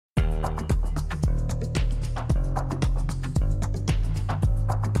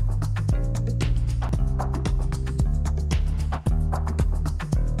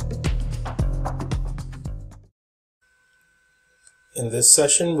In this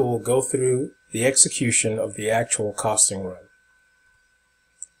session, we will go through the execution of the actual costing run.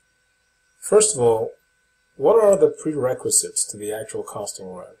 First of all, what are the prerequisites to the actual costing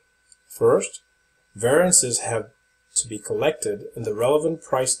run? First, variances have to be collected in the relevant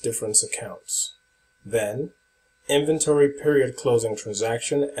price difference accounts. Then, inventory period closing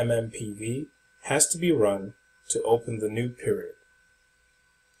transaction MMPV has to be run to open the new period.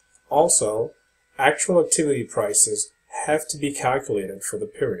 Also, actual activity prices have to be calculated for the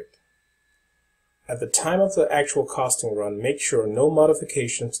period. At the time of the actual costing run, make sure no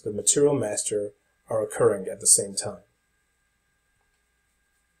modifications to the material master are occurring at the same time.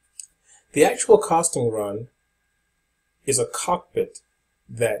 The actual costing run is a cockpit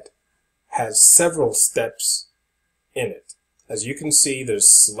that has several steps in it. As you can see, there's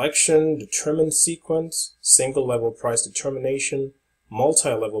selection, determine sequence, single level price determination,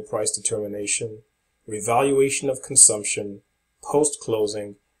 multi-level price determination, revaluation of consumption,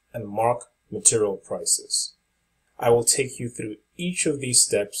 post-closing, and mark material prices. I will take you through each of these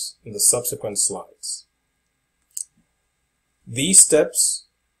steps in the subsequent slides. These steps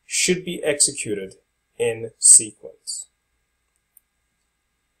should be executed in sequence.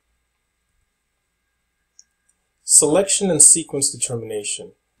 Selection and sequence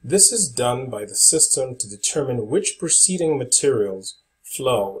determination. This is done by the system to determine which preceding materials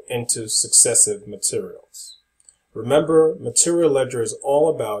flow into successive materials. Remember, material ledger is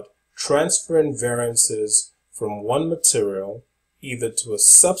all about transferring variances from one material either to a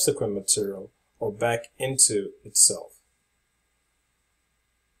subsequent material or back into itself.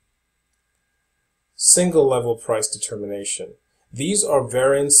 Single level price determination. These are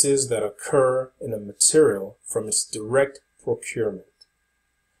variances that occur in a material from its direct procurement.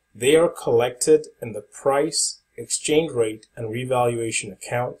 They are collected in the price, exchange rate, and revaluation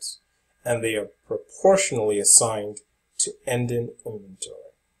accounts, and they are proportionally assigned to ending inventory.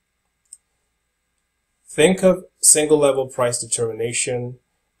 Think of single level price determination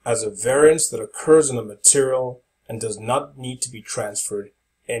as a variance that occurs in a material and does not need to be transferred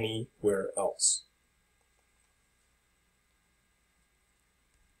anywhere else.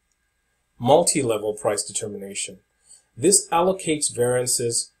 Multi-level price determination. This allocates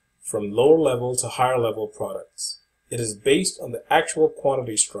variances from lower level to higher level products. It is based on the actual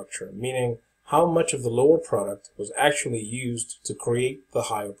quantity structure, meaning how much of the lower product was actually used to create the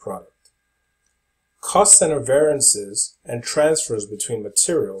higher product. Cost center variances and transfers between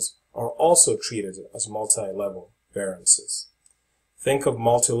materials are also treated as multi-level variances. Think of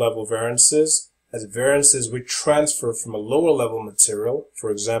multi-level variances as variances which transfer from a lower level material, for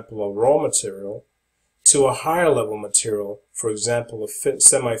example a raw material, to a higher level material, for example a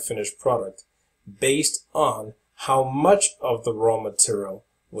semi-finished product, based on how much of the raw material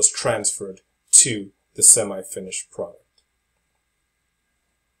was transferred to the semi-finished product.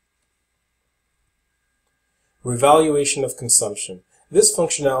 Revaluation of consumption. This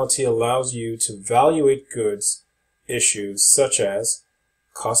functionality allows you to evaluate goods issues such as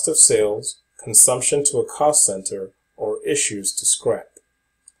cost of sales, consumption to a cost center, or issues to scrap.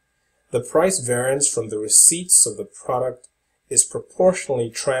 The price variance from the receipts of the product is proportionally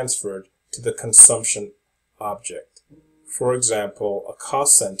transferred to the consumption object, for example, a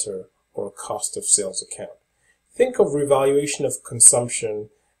cost center or a cost of sales account. Think of revaluation of consumption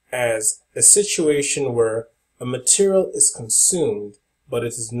as a situation where a material is consumed, but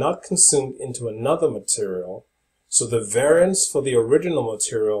it is not consumed into another material, so the variance for the original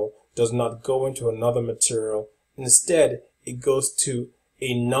material does not go into another material. Instead, it goes to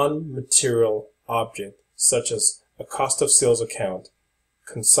a non-material object, such as a cost of sales account,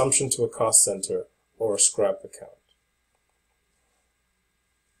 consumption to a cost center, or a scrap account.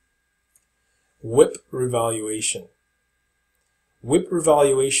 WIP Revaluation. WIP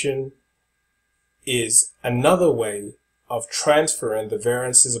Revaluation is another way of transferring the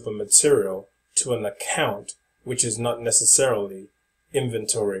variances of a material to an account which is not necessarily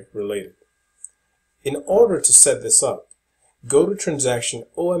inventory related. In order to set this up, go to transaction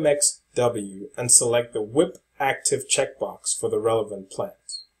OMXW and select the WIP active checkbox for the relevant plant.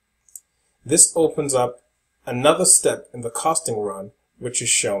 This opens up another step in the costing run, which is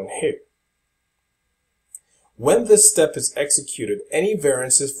shown here. When this step is executed, any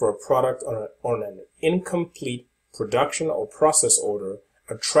variances for a product on an incomplete production or process order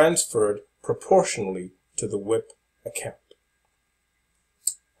are transferred proportionally to the WIP account.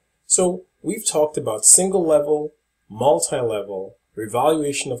 So we've talked about single level, multi-level,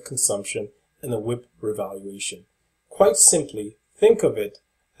 revaluation of consumption, and the WIP revaluation. Quite simply, think of it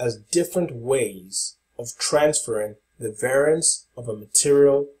as different ways of transferring the variance of a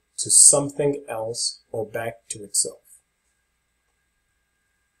material to something else or back to itself.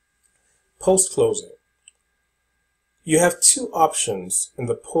 Post-closing. You have two options in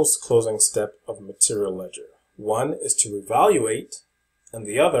the post-closing step of material ledger. One is to revaluate, and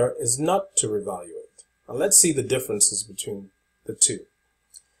the other is not to revaluate. Now let's see the differences between the two.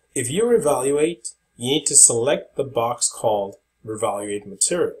 If you revaluate, you need to select the box called Revaluate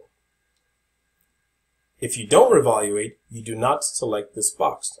Material. If you don't revaluate, you do not select this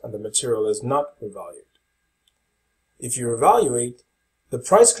box, and the material is not revalued. If you revaluate, the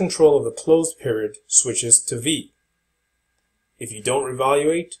price control of the closed period switches to V. If you don't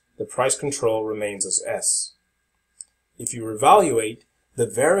revaluate, the price control remains as S. If you revaluate, the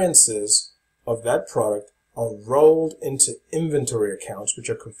variances of that product are rolled into inventory accounts, which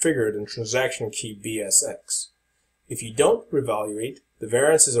are configured in transaction key BSX. If you don't revaluate, the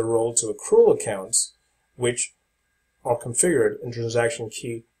variances are rolled to accrual accounts, which are configured in transaction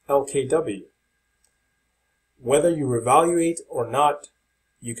key LKW. Whether you revaluate or not,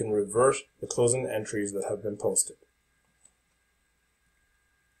 you can reverse the closing entries that have been posted.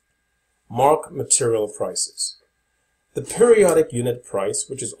 Mark material prices. The periodic unit price,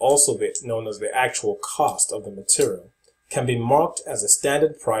 which is also known as the actual cost of the material, can be marked as a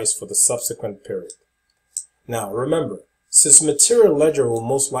standard price for the subsequent period. Now remember, since material ledger will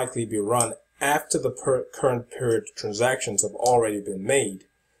most likely be run after the current period transactions have already been made,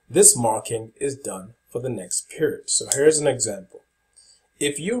 this marking is done for the next period. So here's an example.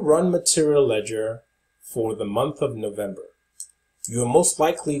 If you run material ledger for the month of November, you are most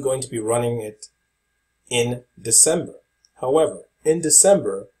likely going to be running it in December. However, in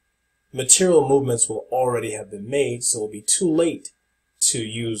December, material movements will already have been made, so it will be too late to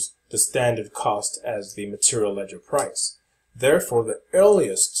use the standard cost as the material ledger price. Therefore, the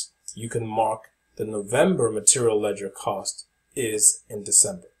earliest you can mark the November material ledger cost is in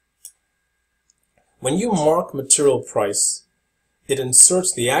December. When you mark material price, it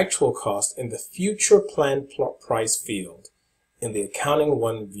inserts the actual cost in the future planned price field in the Accounting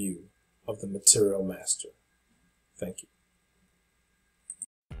 1 view of the material master. Thank you.